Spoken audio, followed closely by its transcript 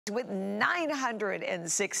With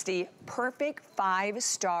 960 perfect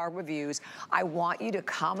 5-star reviews, I want you to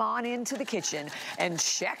come on into the kitchen and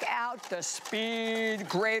check out the Speed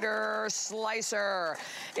Grater Slicer.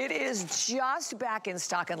 It is just back in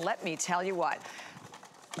stock, and let me tell you what.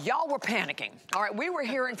 Y'all were panicking, all right? We were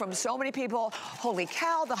hearing from so many people, holy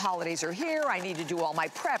cow, the holidays are here. I need to do all my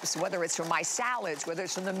preps, whether it's for my salads, whether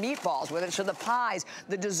it's for the meatballs, whether it's for the pies,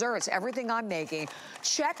 the desserts, everything I'm making.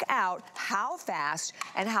 Check out how fast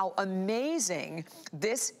and how amazing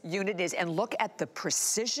this unit is. And look at the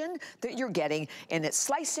precision that you're getting in its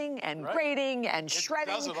slicing and grating and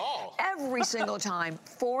shredding. It does it all. Every single time.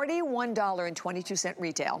 $41.22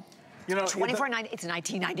 retail. You know, $24.90. It's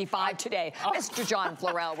 $19.95 today. Mr. John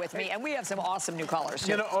Florell with me, and we have some awesome new colors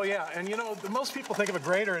too. You know, oh yeah, and you know, most people think of a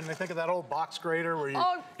grater and they think of that old box grater where you,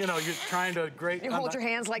 you know, you're trying to grate. You hold your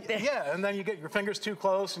hands like this. Yeah, and then you get your fingers too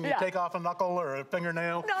close and you take off a knuckle or a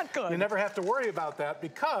fingernail. Not good. You never have to worry about that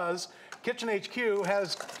because Kitchen HQ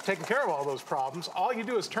has taken care of all those problems. All you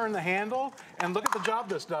do is turn the handle and look at the job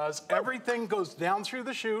this does. Everything goes down through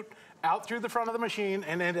the chute, out through the front of the machine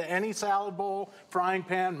and into any salad bowl, frying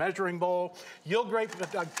pan, measuring bowl. You'll grate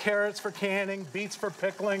carrots for canning, beets for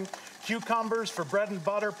pickling, cucumbers for bread and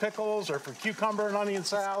butter pickles or for cucumber and onion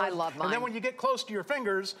salad. I love mine. And then when you get close to your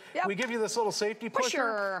fingers, we give you this little safety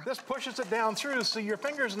pusher. This pushes it down through so your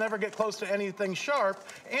fingers never get close to anything sharp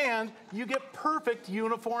and you get perfect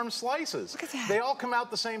uniform slices. Look at that. They all come out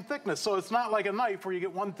the same thickness, so it's not like a knife where you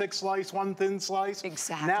get one thick slice, one thin slice.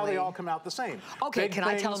 Exactly. Now they all come out the same. Okay, can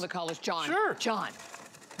I tell them the colors, John? Sure. John,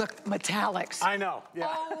 the metallics. I know, yeah.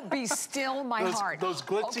 Oh, be still my heart. Those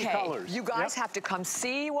glitzy colors. You guys have to come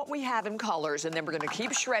see what we have in colors, and then we're gonna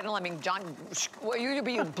keep shredding. I mean, John, well, you're gonna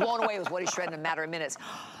be blown away with what he's shredding in a matter of minutes.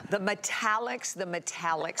 The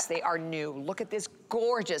metallics, they are new. Look at this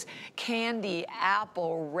gorgeous candy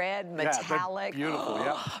apple red metallic. Yeah, beautiful,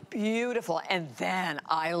 yeah. Beautiful, and then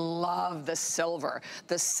I love the silver.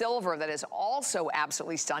 The silver that is also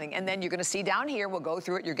absolutely stunning. And then you're gonna see down here, we'll go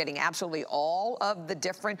through it, you're getting absolutely all of the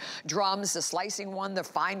different drums, the slicing one, the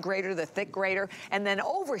fine grater, the thick grater, and then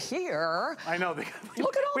over here, I know,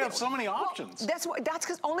 look at all we have so many options. Well, that's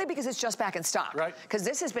only because it's just back in stock. Right. Because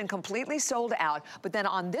this has been completely sold out, but then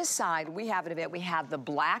on this side, we have it available. We have the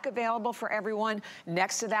black available for everyone.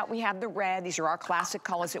 Next to that, we have the red. These are our classic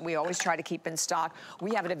colors that we always try to keep in stock.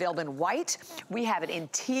 We have it available in white. We have it in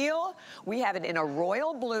teal. We have it in a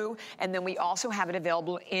royal blue. And then we also have it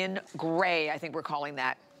available in gray, I think we're calling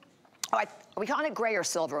that. Are we calling it gray or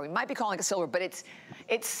silver? We might be calling it silver, but it's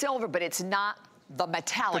silver, but it's not the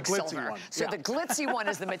metallic silver. So the glitzy one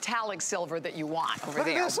is the metallic silver that you want over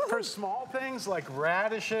there. For small things like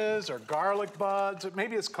radishes or garlic buds, or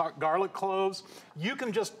maybe it's garlic cloves, you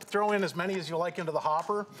can just throw in as many as you like into the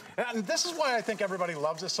hopper. And this is why I think everybody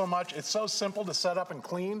loves this so much. It's so simple to set up and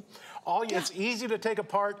clean. It's easy to take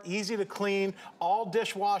apart, easy to clean, all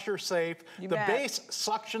dishwasher safe. The base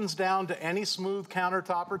suctions down to any smooth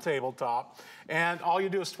countertop or tabletop. And all you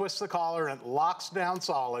do is twist the collar and it locks down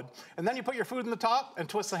solid. And then you put your food in the top and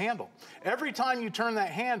twist the handle. Every time you turn that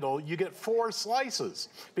handle, you get 4 slices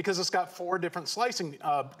because it's got 4 different slicing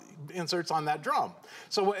inserts on that drum.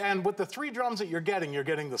 So, and with the 3 drums that you're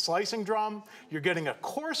getting the slicing drum, you're getting a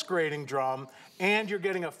coarse grating drum, and you're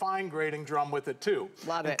getting a fine grating drum with it too.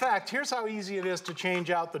 Love it. In fact, here's how easy it is to change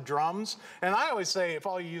out the drums. And I always say if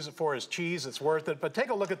all you use it for is cheese, it's worth it. But take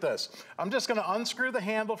a look at this. I'm just gonna unscrew the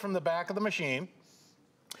handle from the back of the machine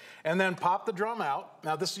and then pop the drum out.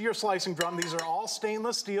 Now this is your slicing drum. These are all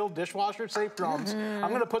stainless steel, dishwasher safe drums.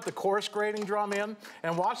 I'm gonna put the coarse grating drum in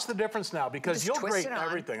and watch the difference now because you'll grate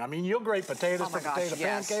everything. I mean, you'll grate potatoes for potato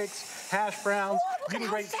pancakes, hash browns. You can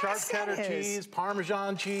grate sharp cheddar cheese,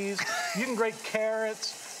 Parmesan cheese. You can grate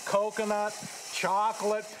carrots, coconut,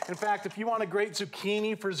 chocolate. In fact, if you want to grate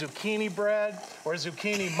zucchini for zucchini bread or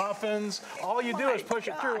zucchini muffins, all you do is push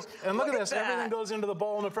it through. And look at this, everything goes into the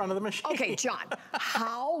bowl in the front of the machine. Okay, John,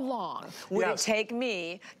 how long would it take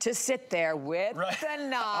me to sit there with the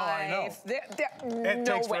knife? Oh, I know.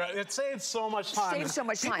 It saves so much time. Saves so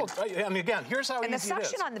much time. And again, here's how easy it is. And the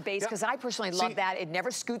suction on the base, because I personally love that. It never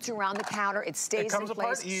scoots around the counter. It stays in place. It comes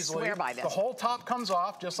apart easily. Swear by this. The whole top comes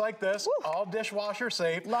off just like this. All dishwasher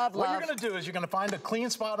safe. What you're going to do is you're going to find a clean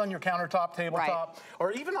spot on your countertop, tabletop,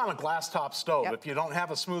 or even on a glass top stove. If you don't have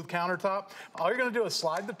a smooth countertop, all you're going to do is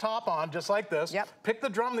slide the top on just like this. Pick the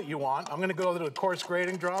drum that you want. I'm going to go to the coarse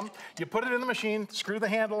grating drum. You put it in the machine, screw the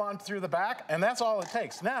handle on through the back, and that's all it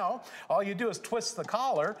takes. Now, all you do is twist the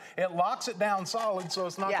collar. It locks it down solid so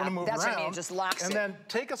it's not going to move around. What I mean. It just locks and then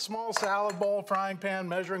take a small salad bowl, frying pan,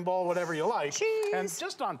 measuring bowl, whatever you like. And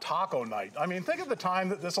just on taco night, I mean, think of the time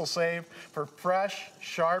that this will save for fresh,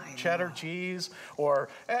 sharp cheddar cheese, or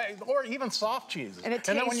even soft cheeses. And it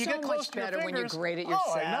then tastes when you so get close much to your better when you fingers, grate it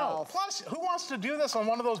oh, I know. yourself. Plus, who wants to do this on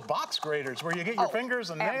one of those box graters where you get your fingers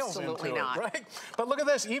and nails into absolutely it, not. right? But look at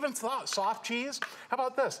this, even soft cheese. How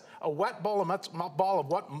about this? A wet bowl of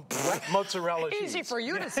wet mozzarella cheese. Easy for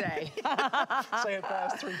you to say. Say it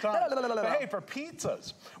fast 3 times. But hey, for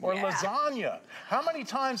pizzas or lasagna, how many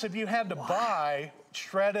times have you had to buy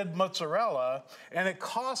shredded mozzarella, and it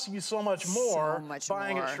costs you so much more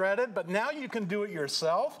buying it shredded, but now you can do it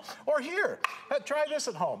yourself. Or here, try this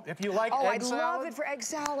at home. If you like egg salad. I love it for egg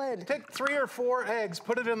salad. Take 3 or 4 eggs,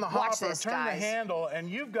 put it in the hopper, turn the handle, and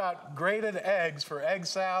you've got grated eggs for egg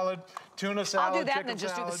salad, tuna salad, I'll do that chicken and then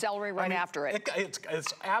just do salad. the celery right after it.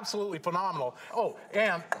 It's absolutely phenomenal. Oh,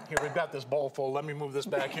 and here, we've got this bowl full. Let me move this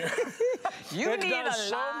back here. You need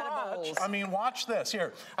a lot of bowls. I mean, watch this.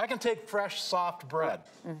 Here, I can take fresh, soft bread.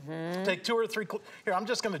 Take 2 or 3, here, I'm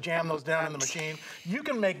just gonna jam those down in the machine. You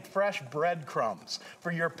can make fresh breadcrumbs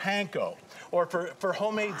for your panko or for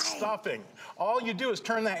homemade stuffing. All you do is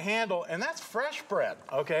turn that handle, and that's fresh bread,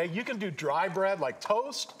 okay? You can do dry bread like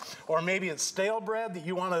toast, or maybe it's stale bread that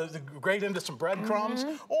you wanna grate into some breadcrumbs,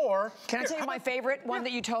 or... Can I tell you my favorite one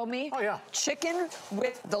that you told me? Oh, yeah. Chicken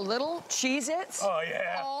with the little Cheez-Its. Oh,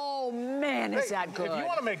 yeah. Oh, man, is that good. If you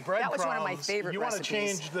wanna make breadcrumbs, that was one of my favorite you wanna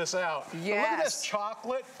recipes. change this out. Yes. Look at this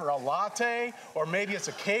chocolate for a latte, or maybe it's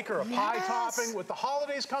a cake or a pie topping. With the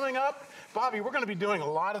holidays coming up, Bobby, we're gonna be doing a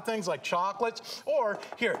lot of things like chocolates, or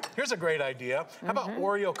here's a great idea. How about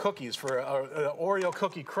Oreo cookies for an Oreo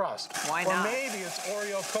cookie crust? Why not? Or maybe it's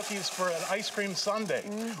Oreo cookies for an ice cream sundae,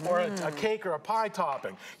 or a cake or a pie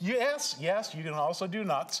topping. Yes, you can also do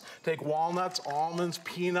nuts. Take walnuts, almonds,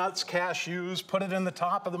 peanuts, cashews, put it in the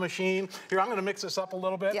top of the machine. Here, I'm gonna mix this up a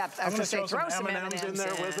little bit. Yep, I'm gonna throw some M&Ms in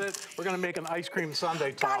there with it. We're gonna make an ice cream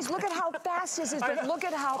sundae top. Guys, look at how fast this is, but look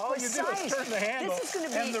at how precise. All you do is turn the handle, this is gonna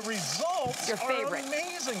be and the results your favorite. are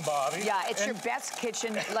amazing, Bobby. Yeah, it's your best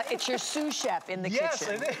kitchen. It's your sous chef in the kitchen.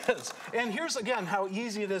 Yes, it is. And here's, again, how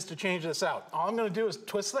easy it is to change this out. All I'm gonna do is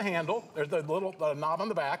twist the handle. There's the little knob on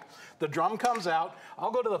the back. The drum comes out.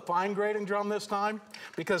 I'll go to the fine grating drum this time,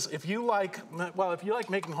 because if you like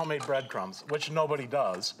making homemade breadcrumbs, which nobody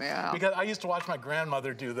does, because I used to watch my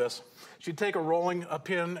grandmother do this. She'd take a rolling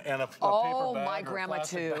pin and a paper bag. Oh, my grandma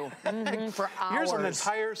too. For hours. Here's an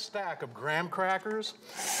entire stack of graham crackers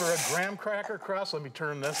for a graham cracker crust. Let me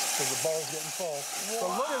turn this because the bowl's getting full. Wow. So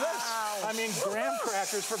look at this. I mean, graham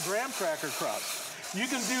crackers for graham cracker crust. You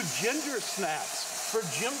can do ginger snaps for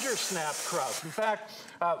ginger snap crust. In fact,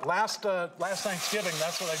 last Thanksgiving,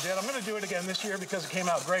 that's what I did. I'm gonna do it again this year because it came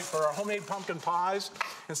out great for our homemade pumpkin pies.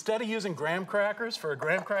 Instead of using graham crackers for a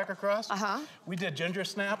graham cracker crust, we did ginger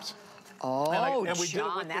snaps. Oh, and we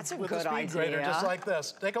John, did it that's a with good the Speed Grater, idea. just like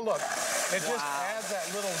this. Take a look. It just adds that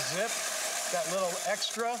little zip, that little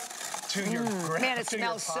extra to your Man, it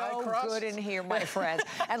smells so good in here, my friends.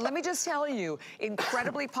 And let me just tell you,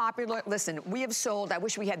 incredibly popular. Listen, we have sold, I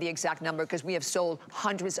wish we had the exact number, because we have sold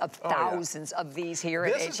hundreds of thousands of these here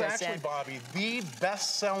at HSN. This is actually, Bobby, the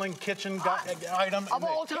best-selling kitchen item of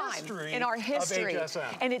all time in our history. Of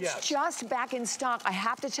HSN. And it's just back in stock. I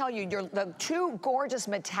have to tell you, the 2 gorgeous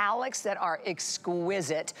metallics that are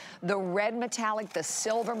exquisite. The red metallic, the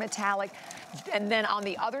silver metallic. And then on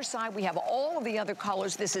the other side, we have all of the other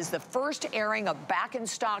colors. This is the first airing of back in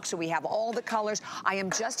stock, so we have all the colors. I am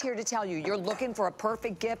just here to tell you, you're looking for a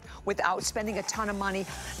perfect gift without spending a ton of money.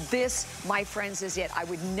 This, my friends, is it. I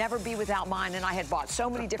would never be without mine, and I had bought so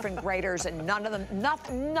many different graters, and none of them,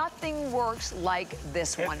 nothing works like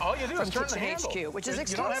this one. All you do from is turn Kitchen the handle. HQ, which is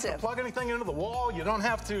exclusive. You don't have to plug anything into the wall. You don't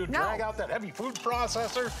have to drag out that heavy food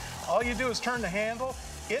processor. All you do is turn the handle.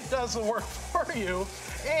 It does the work for you,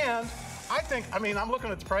 and I mean, I'm looking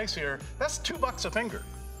at the price here. That's $2 a finger,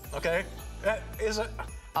 okay? Is it?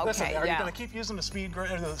 Okay, listen, are you going to keep using the Speed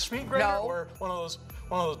Grater, or one of those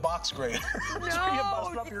box graters? No, where you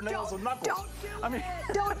bust up your nails and knuckles.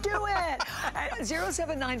 Don't do it.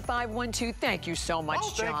 079512. Thank you so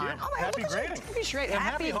much, John. Thank you. Happy grating.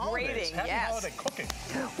 Happy grating. Happy holiday cooking.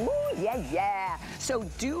 Ooh, yeah. So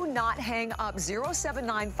do not hang up.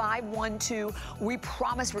 079512. We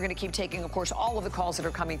promise we're going to keep taking, of course, all of the calls that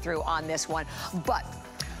are coming through on this one. But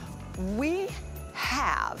we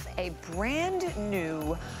have a brand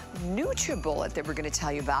new NutriBullet that we're going to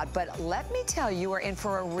tell you about. But let me tell you, we're in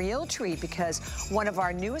for a real treat, because one of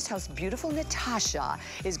our newest hosts, beautiful Natasha,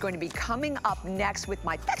 is going to be coming up next with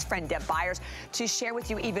my best friend Deb Byers to share with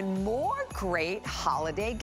you even more great holiday